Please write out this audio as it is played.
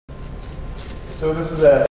So this is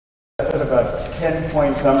a sort of a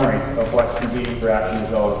 10-point summary of what convening for action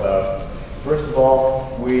is all about. First of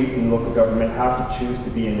all, we in local government have to choose to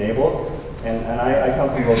be enabled. And I come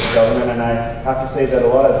from local government, and I have to say that a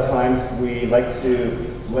lot of times we like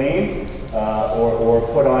to blame or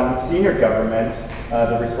put on senior government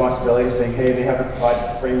the responsibility of saying, hey, they haven't provided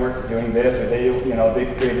a framework for doing this, or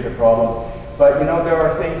they've created a problem. But there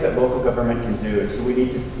are things that local government can do, so we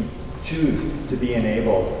need to choose to be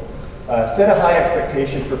enabled. Set a high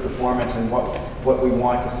expectation for performance and what we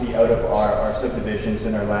want to see out of our subdivisions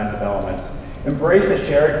and our land developments. Embrace a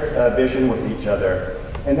shared vision with each other.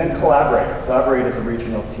 And then collaborate as a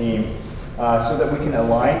regional team so that we can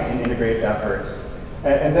align and integrate efforts.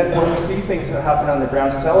 And then when we see things that happen on the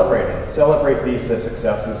ground, celebrate these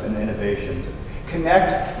successes and innovations.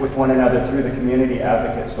 Connect with one another through the community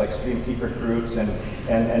advocates like streamkeeper groups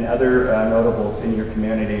and other notables in your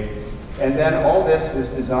community. And then all this is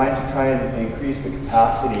designed to try and increase the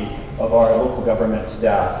capacity of our local government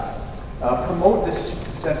staff. Promote this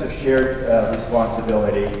sense of shared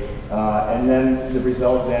responsibility. And then the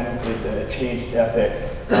result then is a changed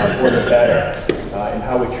ethic for the better in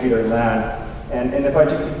how we treat our land. And if I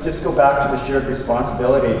just go back to the shared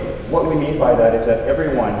responsibility, what we mean by that is that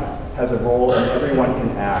everyone has a role and everyone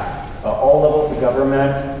can act. All levels of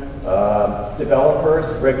government, developers,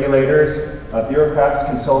 regulators, bureaucrats,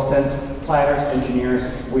 consultants, planners, engineers,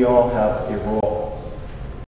 we all have a role.